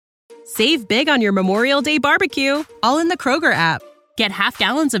Save big on your Memorial Day barbecue, all in the Kroger app. Get half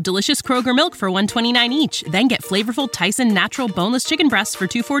gallons of delicious Kroger milk for $1.29 each. Then get flavorful Tyson natural boneless chicken breasts for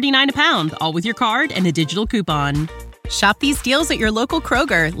 $2.49 a pound, all with your card and a digital coupon. Shop these deals at your local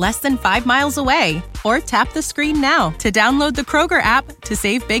Kroger, less than 5 miles away. Or tap the screen now to download the Kroger app to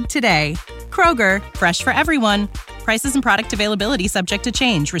save big today. Kroger, fresh for everyone. Prices and product availability subject to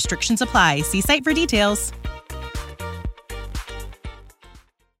change. Restrictions apply. See site for details.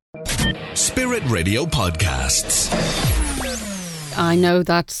 Spirit Radio Podcasts. I know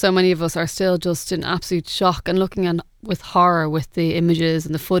that so many of us are still just in absolute shock and looking at with horror with the images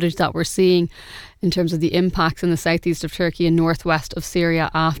and the footage that we're seeing in terms of the impacts in the southeast of Turkey and northwest of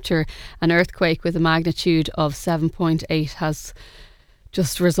Syria after an earthquake with a magnitude of 7.8 has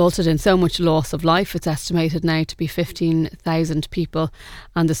just resulted in so much loss of life. It's estimated now to be 15,000 people,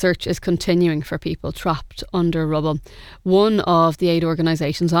 and the search is continuing for people trapped under rubble. One of the aid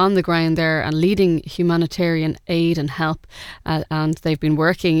organisations on the ground there and leading humanitarian aid and help, and they've been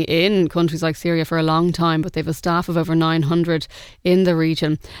working in countries like Syria for a long time, but they've a staff of over 900 in the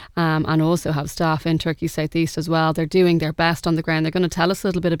region, and also have staff in Turkey's southeast as well. They're doing their best on the ground. They're going to tell us a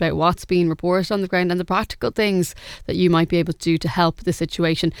little bit about what's being reported on the ground and the practical things that you might be able to do to help the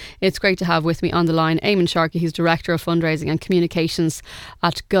situation. It's great to have with me on the line Eamon Sharkey, who's Director of Fundraising and Communications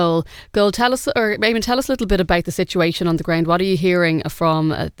at Goal. Goal, tell us a little bit about the situation on the ground. What are you hearing from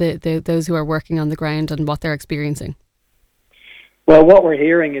those who are working on the ground and what they're experiencing? Well, what we're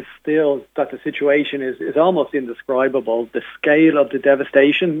hearing is still that the situation is almost indescribable. The scale of the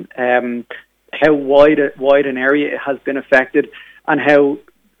devastation, how wide an area it has been affected, and how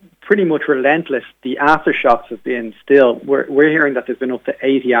pretty much relentless the aftershocks have been still. We're hearing that there's been up to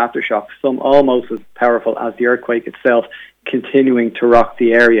 80 aftershocks, some almost as powerful as the earthquake itself, continuing to rock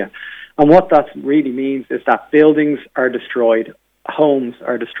the area. And what that really means is that buildings are destroyed, homes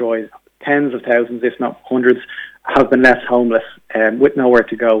are destroyed, tens of thousands, if not hundreds, have been left homeless with nowhere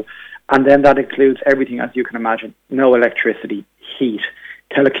to go. And then that includes everything, as you can imagine: no electricity, heat,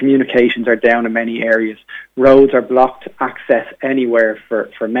 telecommunications are down in many areas, roads are blocked access anywhere for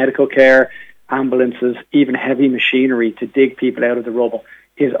medical care, ambulances, even heavy machinery to dig people out of the rubble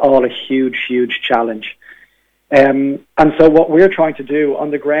is all a huge, huge challenge. And so what we're trying to do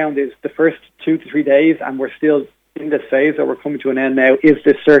on the ground is the first 2 to 3 days, and we're still in this phase that we're coming to an end now, is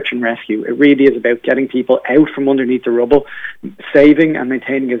this search and rescue. It really is about getting people out from underneath the rubble, saving and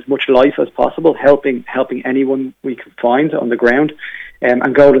maintaining as much life as possible, helping anyone we can find on the ground.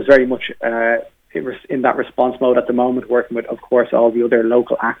 And Goal is very much in that response mode at the moment, working with, of course, all the other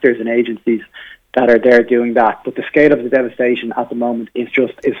local actors and agencies that are there doing that. But the scale of the devastation at the moment is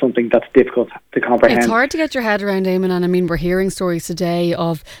something that's difficult to comprehend. It's hard to get your head around, Eamon, and I mean, we're hearing stories today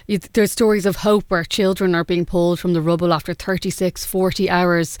there's stories of hope where children are being pulled from the rubble after 36, 40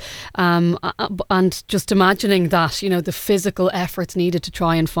 hours, and just imagining that, the physical efforts needed to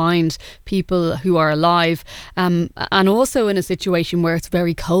try and find people who are alive, and also in a situation where it's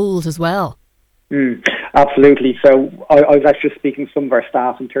very cold as well. Absolutely. So I was actually speaking to some of our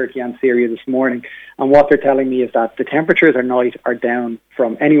staff in Turkey and Syria this morning, and what they're telling me is that the temperatures at night are down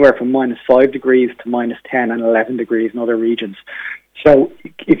from anywhere from -5 degrees to -10 and 11 degrees in other regions. So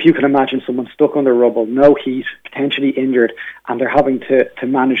if you can imagine someone stuck under rubble, no heat, potentially injured, and they're having to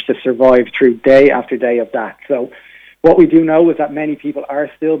manage to survive through day after day of that. So what we do know is that many people are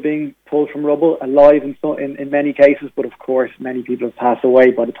still being pulled from rubble, alive in many cases, but of course many people have passed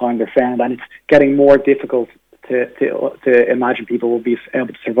away by the time they're found, and it's getting more difficult to imagine people will be able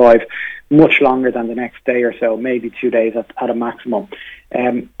to survive much longer than the next day or so, maybe 2 days at a maximum.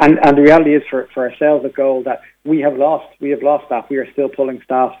 And the reality is for ourselves at Goal that we have lost staff. We are still pulling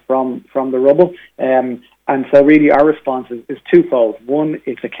staff from the rubble. And so really our response is twofold. One,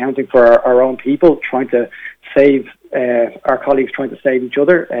 it's accounting for our own people, trying to save our colleagues, trying to save each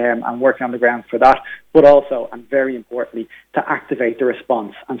other, and working on the ground for that, but also, and very importantly, to activate the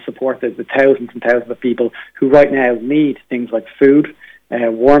response and support the thousands and thousands of people who right now need things like food,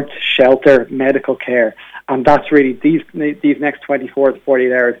 warmth, shelter, medical care. And that's really, these next 24 to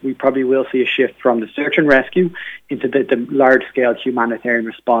 48 hours, we probably will see a shift from the search and rescue into the large-scale humanitarian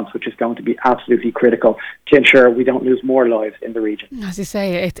response, which is going to be absolutely critical to ensure we don't lose more lives in the region. As you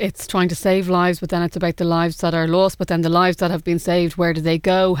say, it's trying to save lives, but then it's about the lives that are lost, but then the lives that have been saved, where do they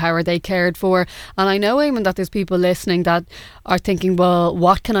go? How are they cared for? And I know, Eamon, that there's people listening that are thinking, well,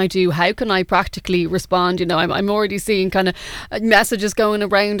 what can I do? How can I practically respond? I'm already seeing kind of messages going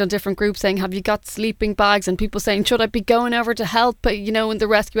around on different groups saying, have you got sleeping bags? And people saying, should I be going over to help, in the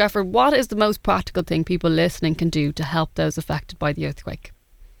rescue effort? What is the most practical thing people listening can do to help those affected by the earthquake?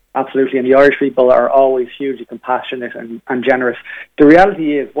 Absolutely, and the Irish people are always hugely compassionate and generous. The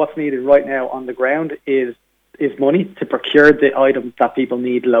reality is what's needed right now on the ground is money to procure the items that people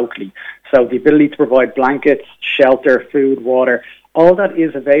need locally. So the ability to provide blankets, shelter, food, water, all that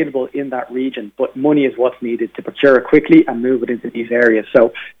is available in that region, but money is what's needed to procure it quickly and move it into these areas.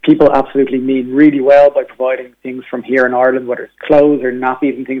 So people absolutely mean really well by providing things from here in Ireland, whether it's clothes or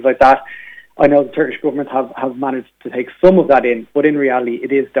nappies and things like that. I know the Turkish government have managed to take some of that in, but in reality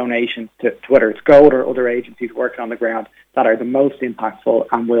it is donations to whether it's Gold or other agencies working on the ground that are the most impactful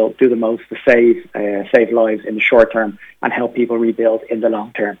and will do the most to save lives in the short term and help people rebuild in the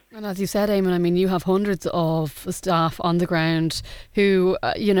long term. And as you said, Eamon, I mean, you have hundreds of staff on the ground who,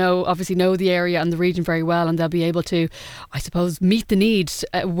 obviously know the area and the region very well, and they'll be able to, I suppose, meet the need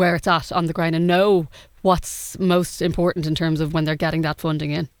where it's at on the ground and know what's most important in terms of when they're getting that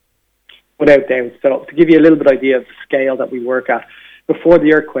funding in. Without doubt. So to give you a little bit idea of the scale that we work at, before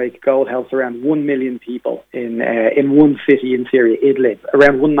the earthquake, Gold helps around 1 million people in one city in Syria, Idlib,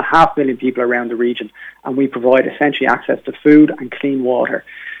 around 1.5 million people around the region, and we provide essentially access to food and clean water.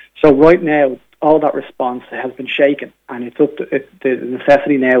 So right now, all that response has been shaken, and it's up to the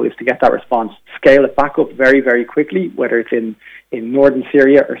necessity now is to get that response, scale it back up very, very quickly, whether it's in northern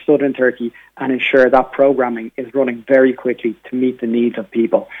Syria or southern Turkey, and ensure that programming is running very quickly to meet the needs of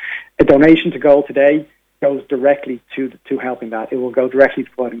people. A donation to Gold today goes directly to helping that. It will go directly to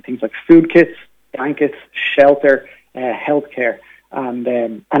providing things like food kits, blankets, shelter, healthcare. And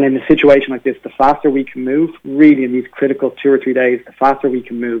in a situation like this, the faster we can move, really in these critical 2 or 3 days, the faster we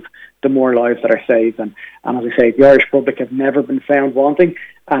can move, the more lives that are saved. And as I say, the Irish public have never been found wanting.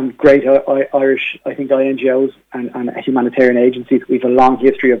 And great Irish, I think, NGOs and humanitarian agencies, we have a long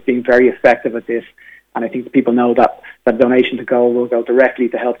history of being very effective at this. And I think people know that donation to Gold will go directly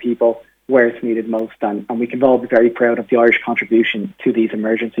to help people where it's needed most. And we can all be very proud of the Irish contribution to these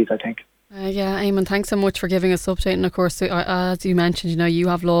emergencies, I think. Eamon, thanks so much for giving us update. And of course, as you mentioned, you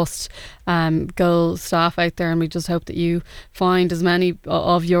have lost Gold staff out there, and we just hope that you find as many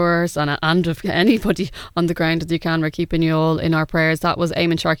of yours and of anybody on the ground as you can. We're keeping you all in our prayers. That was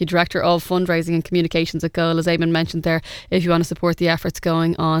Eamon Sharkey, Director of Fundraising and Communications at Gold. As Eamon mentioned there, if you want to support the efforts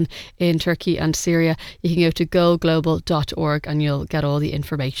going on in Turkey and Syria, you can go to goglobal.org and you'll get all the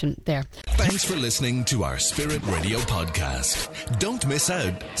information there. Thanks for listening to our Spirit Radio podcast. Don't miss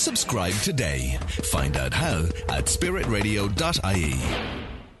out. Subscribe today. Find out how at spiritradio.ie.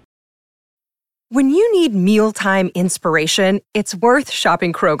 When you need mealtime inspiration, it's worth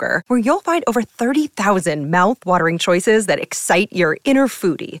shopping Kroger, where you'll find over 30,000 mouth-watering choices that excite your inner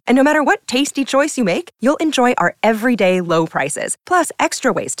foodie. And no matter what tasty choice you make, you'll enjoy our everyday low prices, plus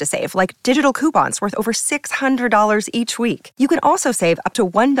extra ways to save, like digital coupons worth over $600 each week. You can also save up to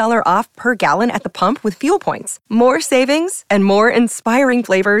 $1 off per gallon at the pump with fuel points. More savings and more inspiring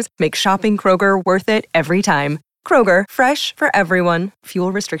flavors make shopping Kroger worth it every time. Kroger, fresh for everyone.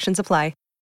 Fuel restrictions apply.